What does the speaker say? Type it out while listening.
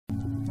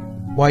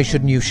Why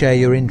shouldn't you share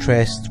your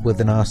interests with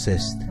the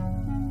narcissist?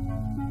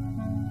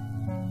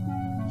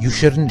 You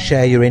shouldn't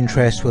share your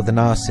interests with the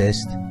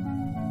narcissist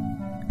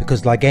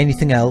because, like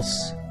anything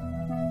else,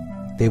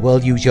 they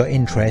will use your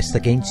interests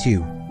against you.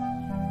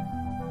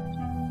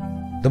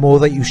 The more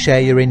that you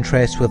share your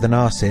interests with the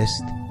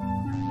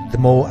narcissist, the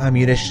more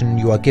ammunition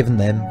you are giving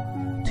them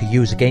to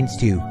use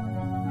against you.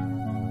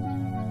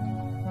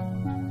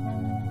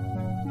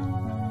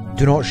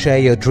 Do not share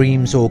your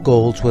dreams or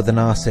goals with the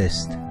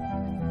narcissist.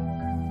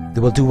 They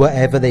will do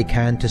whatever they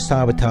can to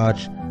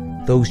sabotage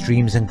those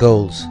dreams and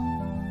goals.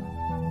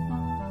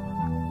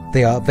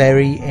 They are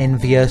very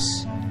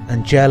envious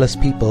and jealous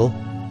people,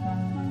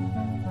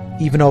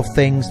 even of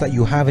things that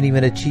you haven't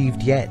even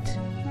achieved yet.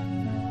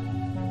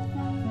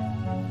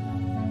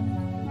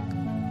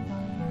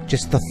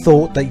 Just the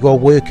thought that you are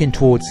working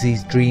towards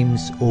these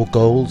dreams or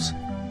goals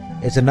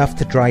is enough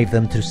to drive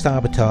them to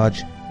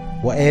sabotage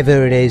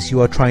whatever it is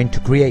you are trying to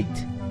create.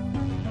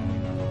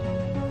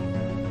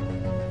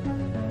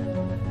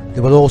 They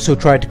will also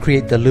try to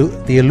create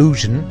the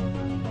illusion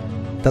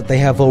that they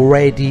have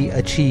already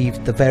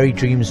achieved the very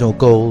dreams or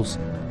goals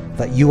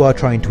that you are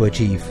trying to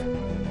achieve.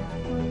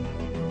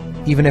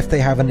 Even if they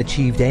haven't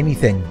achieved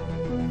anything,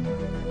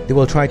 they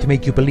will try to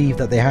make you believe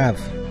that they have.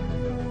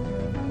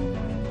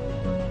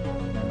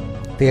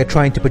 They are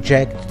trying to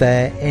project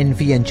their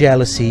envy and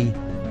jealousy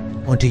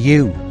onto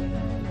you.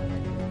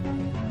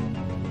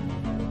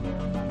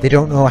 They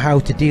don't know how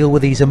to deal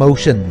with these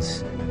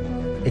emotions.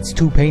 It's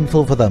too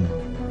painful for them.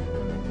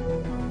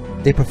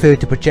 They prefer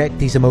to project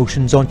these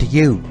emotions onto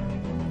you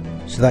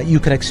so that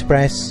you can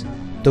express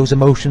those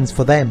emotions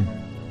for them.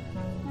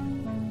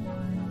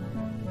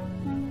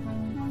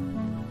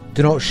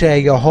 Do not share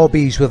your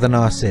hobbies with a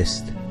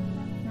narcissist.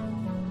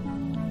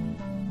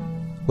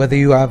 Whether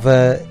you have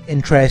an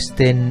interest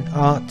in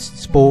art,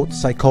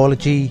 sports,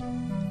 psychology,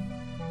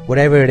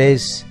 whatever it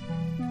is,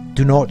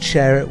 do not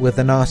share it with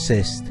a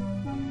narcissist.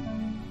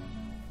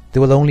 They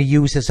will only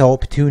use this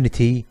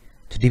opportunity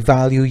to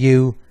devalue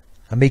you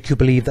and make you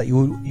believe that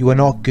you are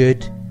not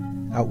good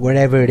at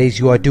whatever it is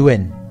you are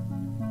doing.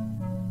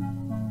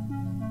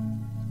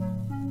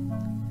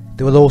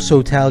 They will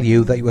also tell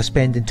you that you are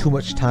spending too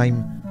much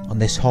time on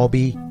this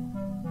hobby,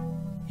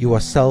 you are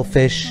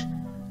selfish,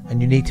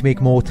 and you need to make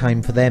more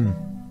time for them.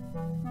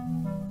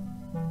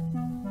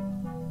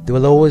 They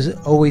will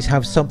always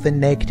have something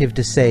negative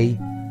to say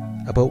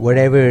about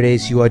whatever it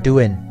is you are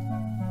doing.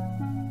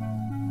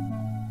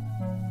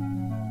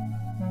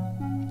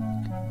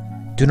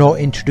 Do not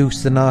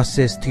introduce the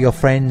narcissist to your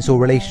friends or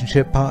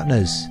relationship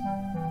partners.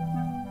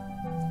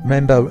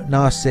 Remember,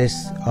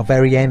 narcissists are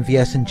very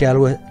envious and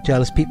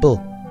jealous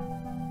people.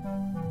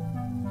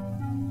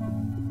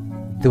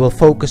 They will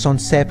focus on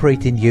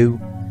separating you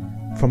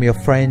from your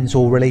friends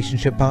or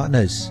relationship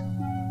partners.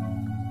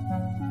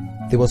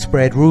 They will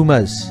spread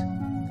rumours.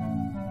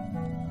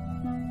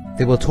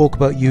 They will talk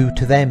about you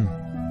to them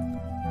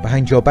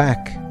behind your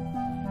back.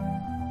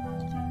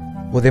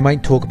 Or they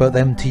might talk about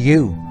them to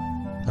you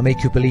and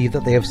make you believe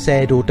that they have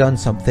said or done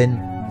something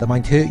that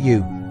might hurt you.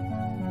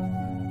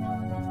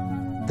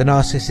 The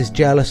narcissist is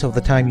jealous of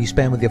the time you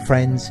spend with your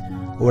friends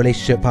or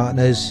relationship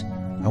partners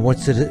and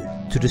wants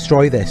to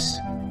destroy this.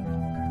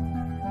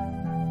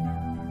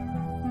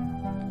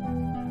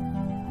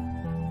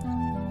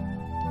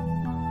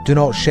 Do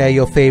not share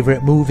your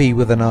favourite movie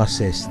with a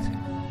narcissist.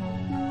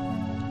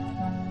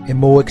 In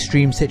more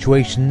extreme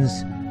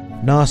situations,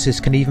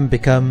 narcissists can even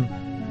become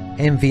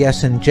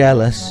envious and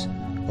jealous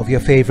of your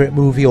favourite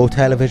movie or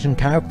television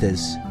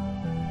characters.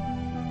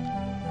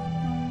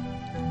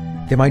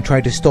 They might try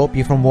to stop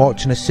you from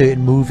watching a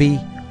certain movie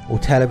or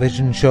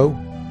television show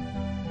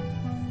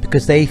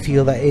because they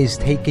feel that it is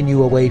taking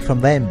you away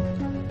from them.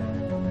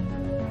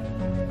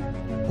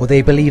 Or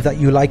they believe that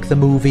you like the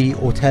movie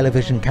or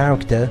television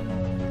character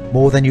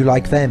more than you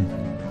like them.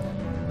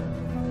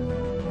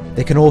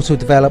 They can also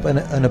develop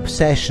an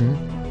obsession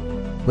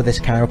with this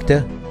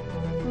character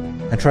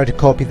and try to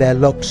copy their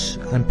looks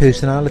and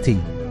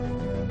personality.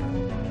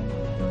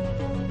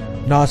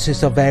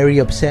 Narcissists are very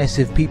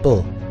obsessive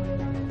people.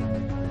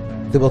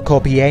 They will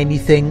copy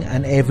anything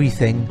and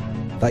everything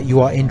that you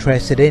are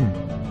interested in,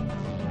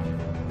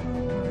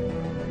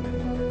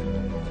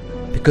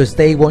 because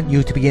they want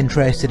you to be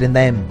interested in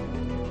them.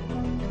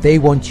 They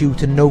want you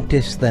to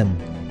notice them.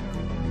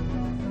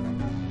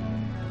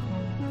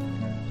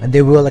 And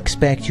they will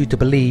expect you to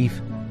believe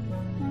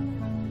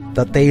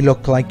that they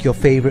look like your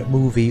favourite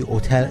movie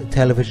or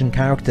television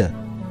character.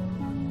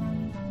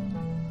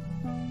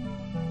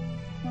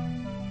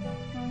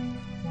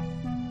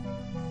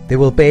 They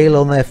will bail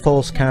on their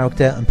false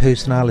character and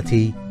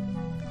personality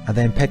and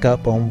then pick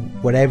up on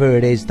whatever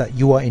it is that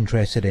you are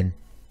interested in,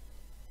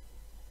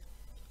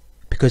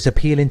 because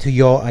appealing to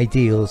your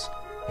ideals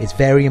is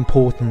very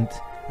important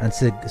and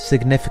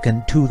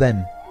significant to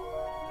them.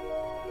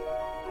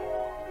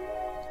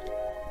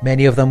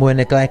 Many of them were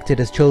neglected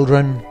as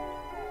children.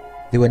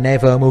 They were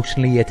never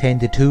emotionally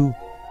attended to.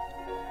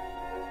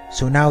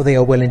 So now they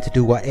are willing to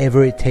do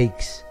whatever it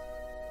takes.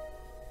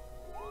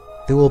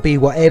 They will be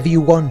whatever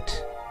you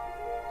want,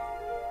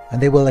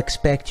 and they will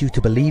expect you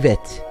to believe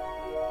it,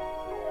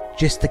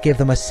 just to give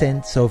them a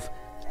sense of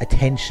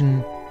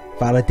attention,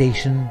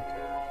 validation,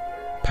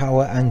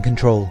 power and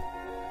control.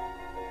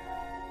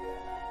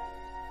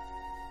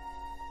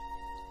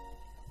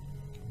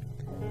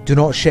 Do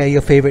not share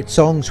your favourite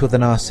songs with a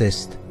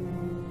narcissist.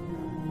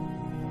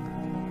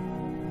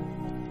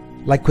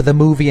 Like with the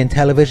movie and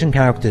television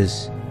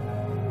characters,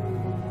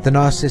 the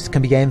narcissist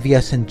can be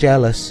envious and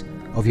jealous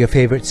of your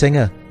favourite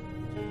singer.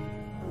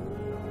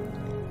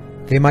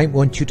 They might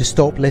want you to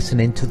stop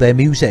listening to their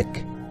music.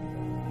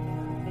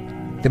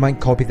 They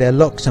might copy their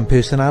looks and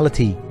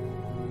personality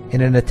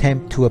in an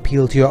attempt to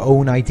appeal to your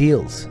own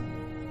ideals.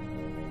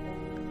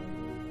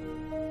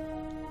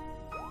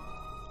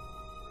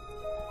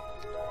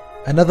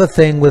 Another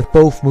thing with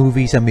both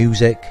movies and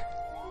music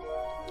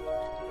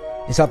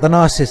is that the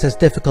narcissist has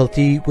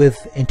difficulty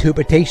with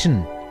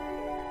interpretation.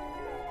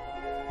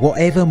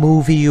 Whatever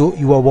movie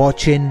you are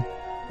watching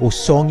or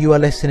song you are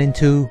listening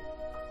to,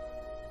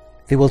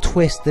 they will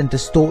twist and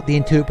distort the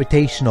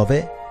interpretation of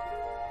it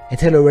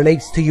until it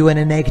relates to you in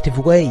a negative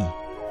way.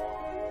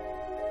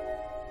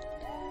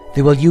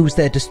 They will use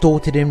their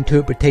distorted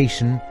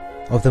interpretation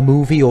of the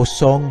movie or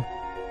song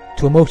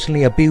to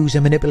emotionally abuse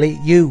and manipulate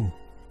you.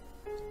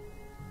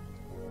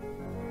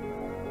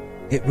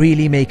 It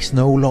really makes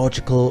no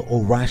logical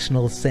or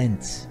rational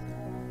sense.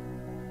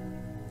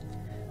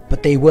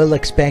 But they will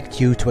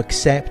expect you to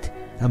accept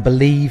and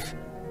believe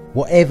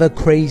whatever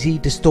crazy,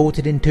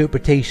 distorted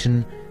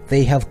interpretation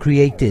they have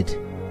created.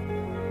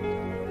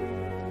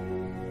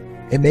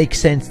 It makes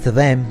sense to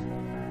them,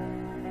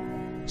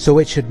 so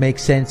it should make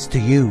sense to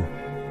you.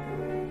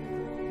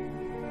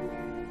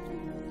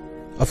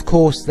 Of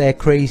course, their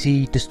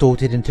crazy,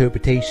 distorted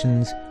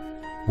interpretations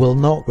will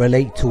not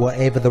relate to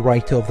whatever the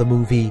writer of the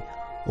movie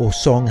or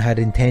song had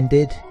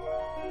intended.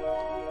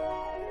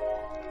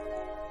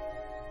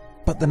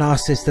 But the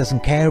narcissist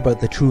doesn't care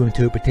about the true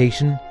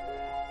interpretation.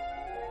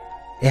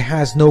 It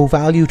has no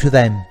value to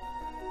them.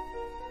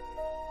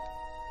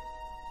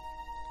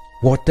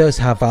 What does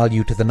have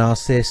value to the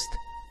narcissist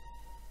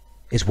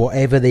is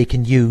whatever they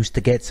can use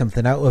to get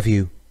something out of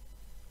you.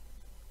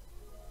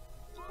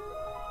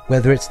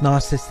 Whether it's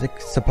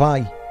narcissistic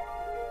supply,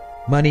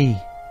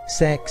 money,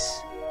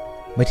 sex,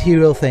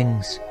 material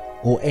things,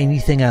 or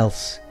anything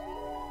else.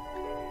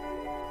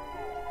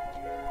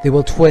 They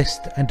will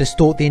twist and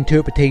distort the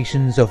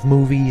interpretations of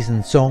movies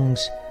and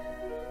songs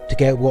to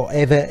get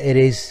whatever it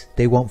is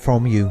they want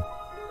from you.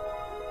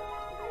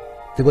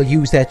 They will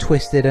use their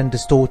twisted and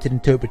distorted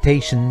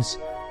interpretations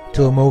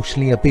to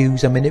emotionally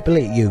abuse and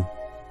manipulate you.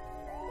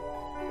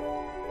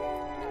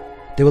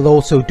 They will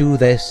also do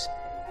this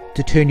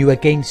to turn you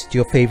against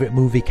your favourite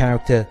movie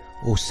character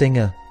or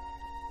singer.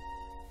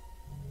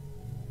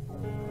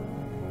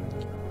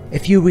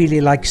 If you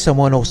really like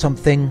someone or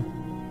something,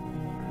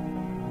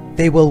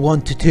 they will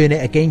want to turn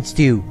it against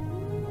you.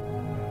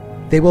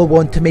 They will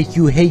want to make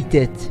you hate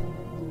it.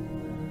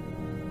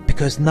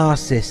 Because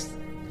narcissists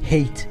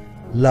hate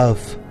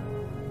love.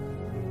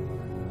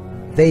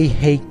 They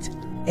hate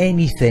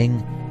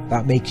anything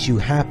that makes you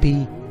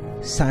happy,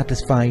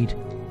 satisfied,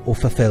 or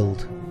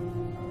fulfilled.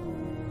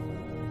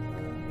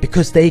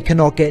 Because they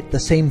cannot get the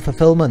same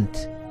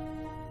fulfillment.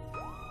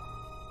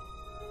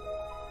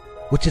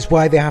 Which is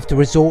why they have to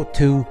resort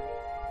to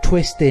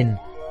twisting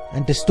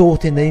and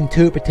distorting the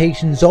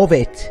interpretations of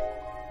it.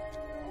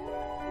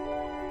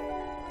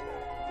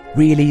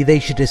 Really, they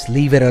should just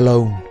leave it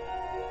alone,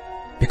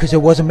 because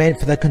it wasn't meant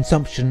for their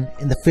consumption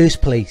in the first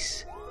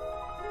place.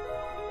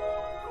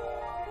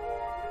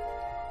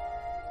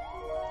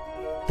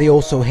 They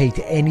also hate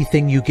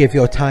anything you give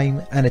your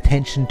time and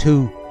attention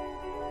to,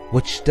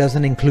 which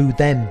doesn't include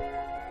them.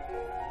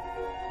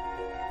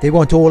 They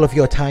want all of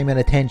your time and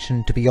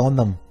attention to be on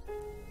them.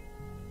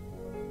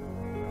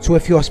 So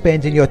if you're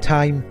spending your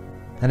time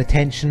and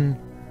attention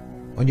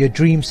on your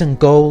dreams and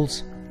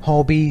goals,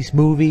 hobbies,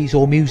 movies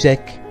or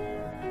music,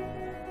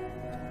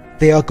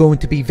 they are going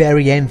to be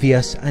very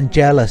envious and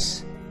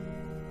jealous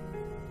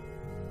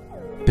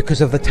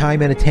because of the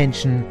time and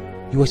attention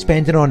you are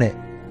spending on it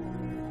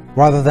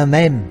rather than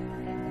them,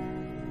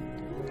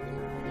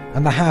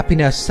 and the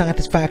happiness,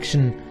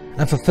 satisfaction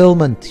and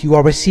fulfillment you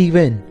are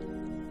receiving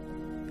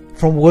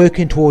from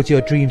working towards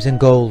your dreams and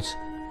goals,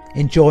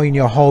 enjoying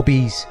your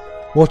hobbies,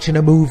 watching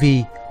a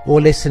movie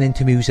or listening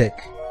to music.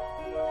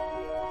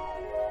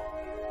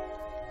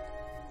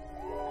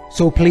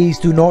 So please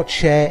do not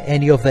share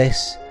any of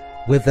this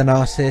with the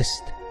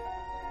narcissist.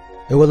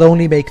 It will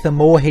only make them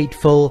more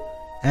hateful,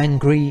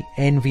 angry,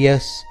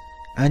 envious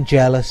and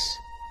jealous.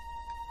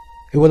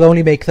 It will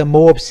only make them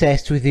more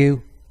obsessed with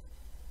you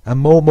and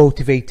more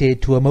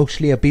motivated to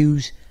emotionally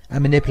abuse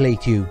and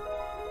manipulate you,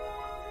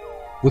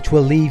 which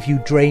will leave you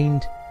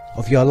drained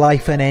of your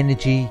life and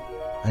energy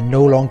and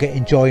no longer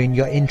enjoying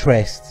your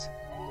interests.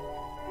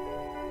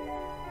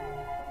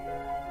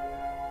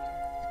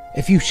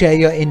 If you share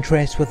your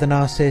interests with a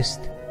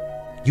narcissist,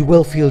 you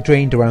will feel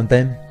drained around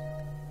them,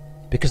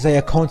 because they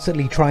are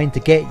constantly trying to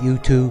get you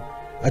to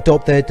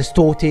adopt their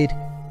distorted,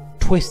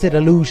 twisted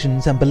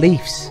illusions and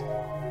beliefs.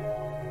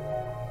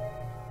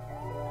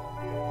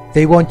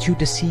 They want you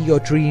to see your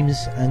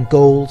dreams and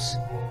goals,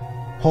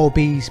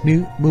 hobbies,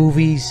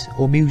 movies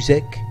or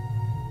music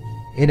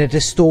in a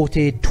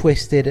distorted,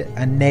 twisted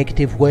and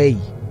negative way.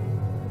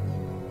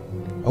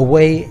 A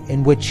way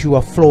in which you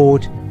are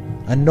flawed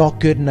and not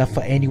good enough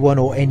for anyone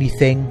or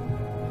anything,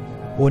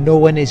 or no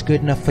one is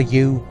good enough for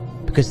you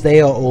because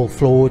they are all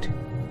flawed.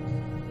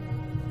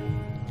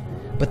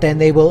 But then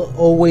they will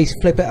always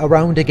flip it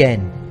around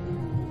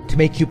again to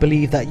make you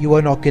believe that you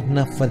are not good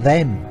enough for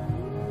them.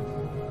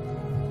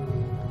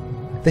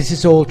 This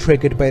is all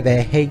triggered by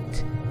their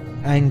hate,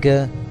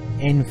 anger,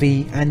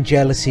 envy and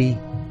jealousy,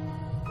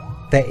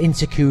 their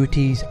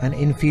insecurities and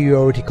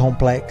inferiority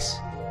complex,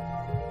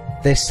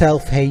 their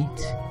self-hate,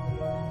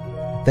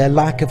 their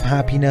lack of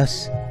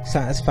happiness,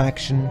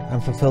 satisfaction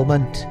and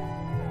fulfillment.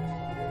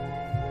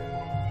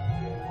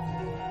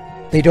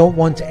 They don't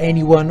want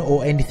anyone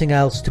or anything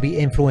else to be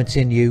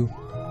influencing you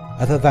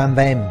other than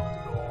them.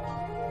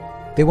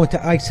 They want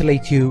to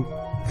isolate you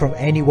from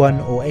anyone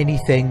or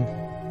anything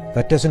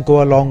that doesn't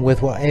go along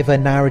with whatever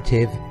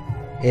narrative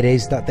it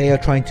is that they are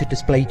trying to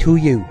display to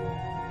you.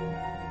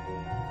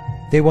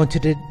 They want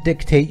to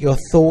dictate your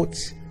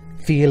thoughts,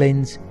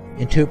 feelings,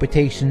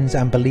 interpretations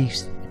and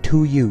beliefs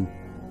to you.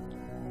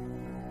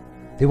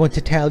 They want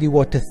to tell you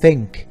what to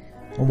think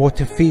and what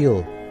to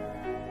feel.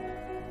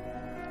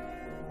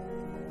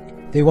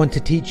 They want to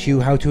teach you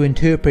how to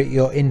interpret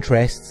your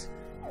interests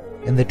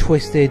in the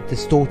twisted,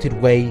 distorted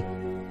way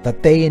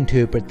that they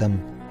interpret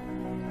them.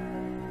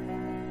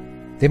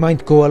 They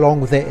might go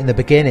along with it in the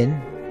beginning.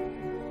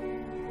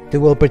 They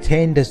will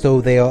pretend as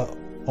though they are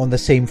on the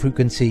same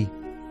frequency.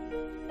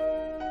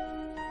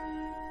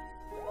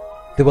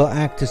 They will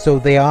act as though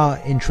they are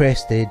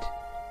interested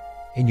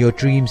in your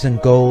dreams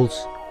and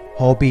goals,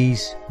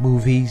 hobbies,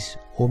 movies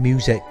or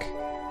music.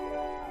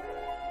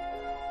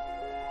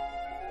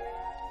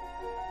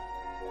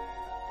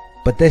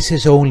 But this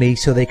is only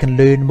so they can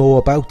learn more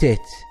about it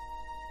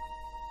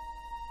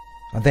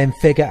and then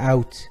figure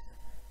out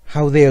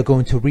how they are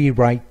going to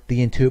rewrite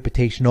the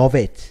interpretation of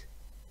it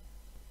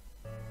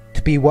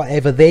to be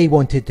whatever they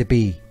want it to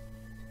be,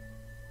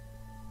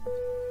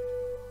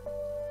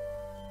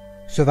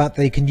 so that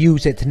they can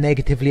use it to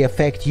negatively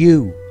affect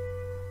you,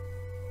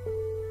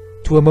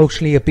 to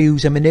emotionally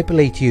abuse and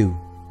manipulate you,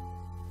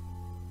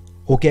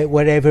 or get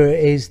whatever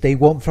it is they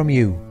want from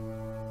you.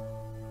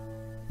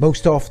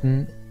 Most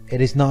often it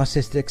is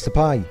narcissistic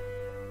supply.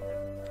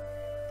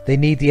 They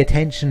need the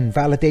attention,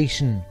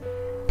 validation,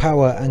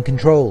 power and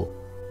control.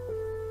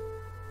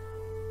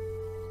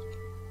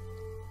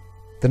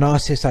 The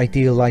narcissist's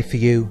ideal life for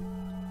you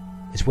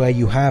is where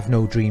you have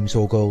no dreams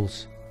or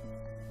goals.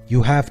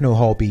 You have no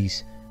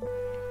hobbies.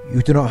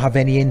 You do not have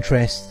any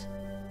interest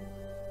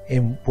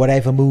in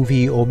whatever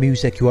movie or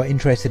music you are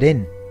interested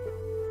in.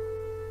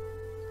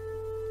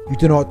 You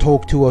do not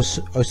talk to or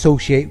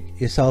associate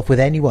yourself with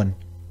anyone.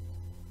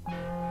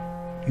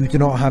 You do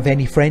not have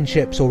any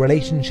friendships or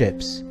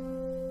relationships.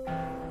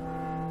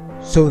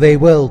 So they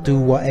will do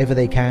whatever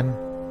they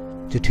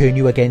can to turn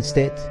you against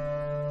it,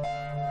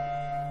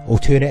 or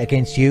turn it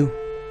against you.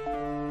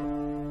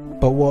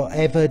 But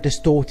whatever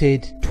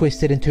distorted,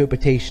 twisted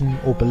interpretation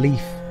or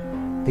belief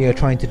they are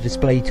trying to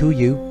display to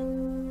you,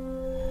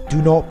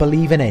 do not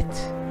believe in it.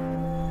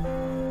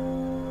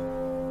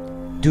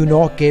 Do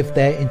not give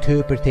their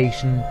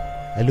interpretation,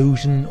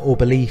 illusion or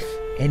belief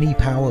any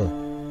power.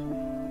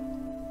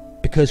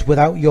 Because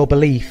without your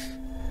belief,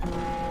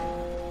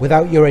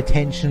 without your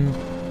attention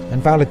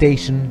and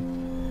validation,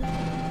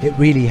 it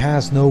really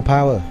has no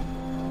power.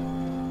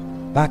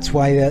 That's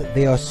why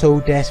they are so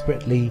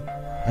desperately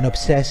and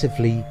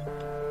obsessively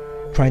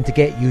trying to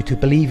get you to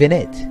believe in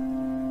it.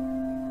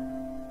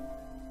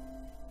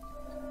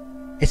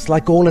 It's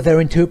like all of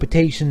their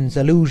interpretations,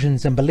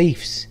 illusions and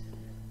beliefs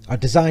are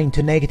designed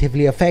to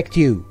negatively affect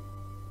you.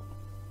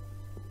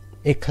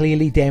 It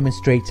clearly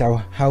demonstrates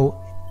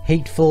how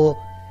hateful,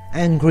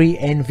 angry,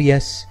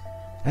 envious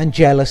and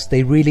jealous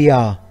they really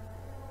are.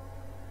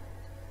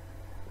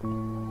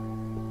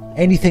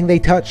 Anything they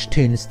touch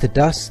turns to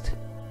dust.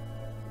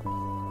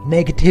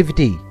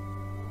 Negativity.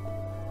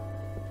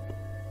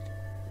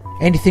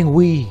 Anything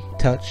we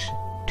touch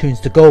turns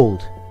to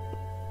gold.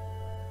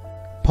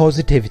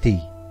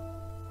 Positivity.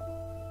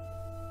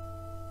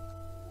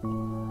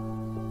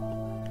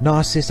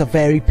 Narcissists are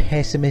very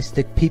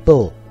pessimistic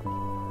people,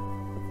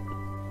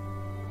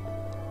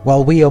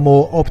 while we are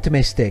more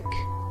optimistic.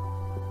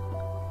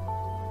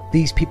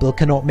 These people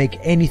cannot make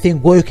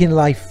anything work in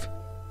life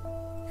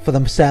for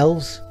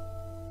themselves,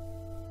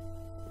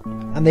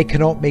 and they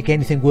cannot make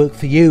anything work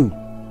for you.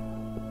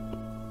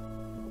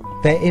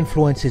 Their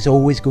influence is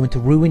always going to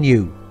ruin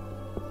you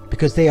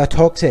because they are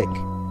toxic,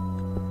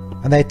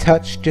 and their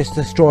touch just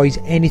destroys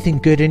anything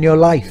good in your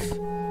life.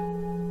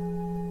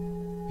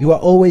 You are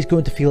always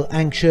going to feel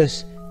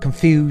anxious,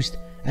 confused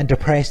and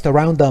depressed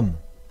around them.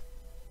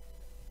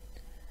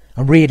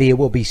 And really it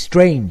would be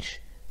strange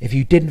if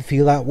you didn't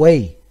feel that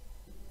way.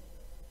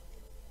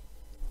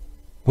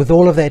 With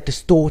all of their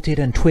distorted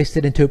and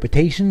twisted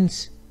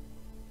interpretations,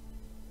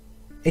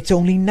 it's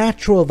only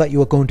natural that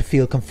you are going to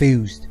feel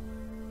confused.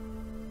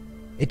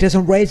 It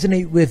doesn't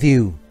resonate with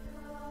you,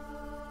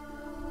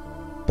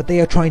 but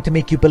they are trying to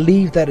make you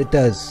believe that it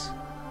does.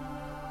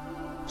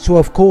 So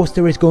of course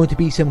there is going to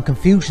be some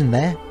confusion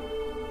there.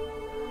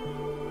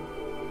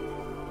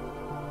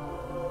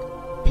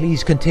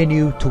 Please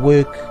continue to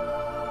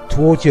work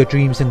towards your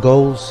dreams and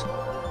goals.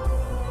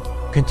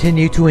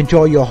 Continue to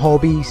enjoy your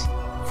hobbies,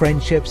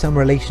 friendships and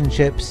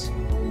relationships.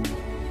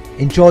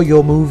 Enjoy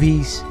your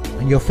movies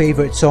and your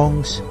favourite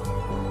songs.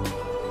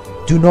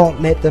 Do not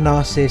let the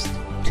narcissist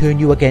turn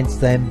you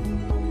against them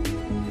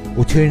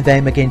or turn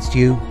them against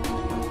you.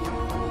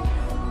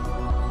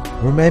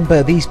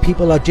 Remember, these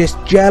people are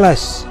just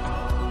jealous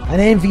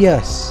and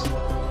envious.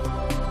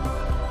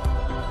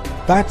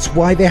 That's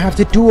why they have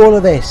to do all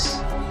of this.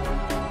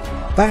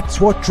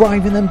 That's what's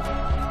driving them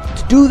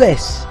to do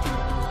this.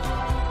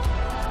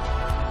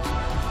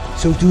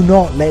 So do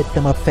not let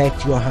them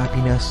affect your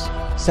happiness,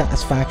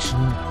 satisfaction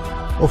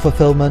or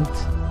fulfillment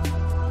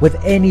with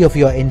any of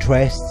your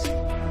interests.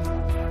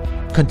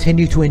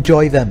 Continue to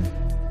enjoy them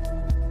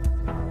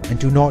and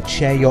do not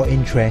share your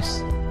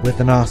interests with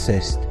the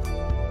narcissist.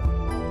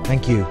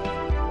 Thank you.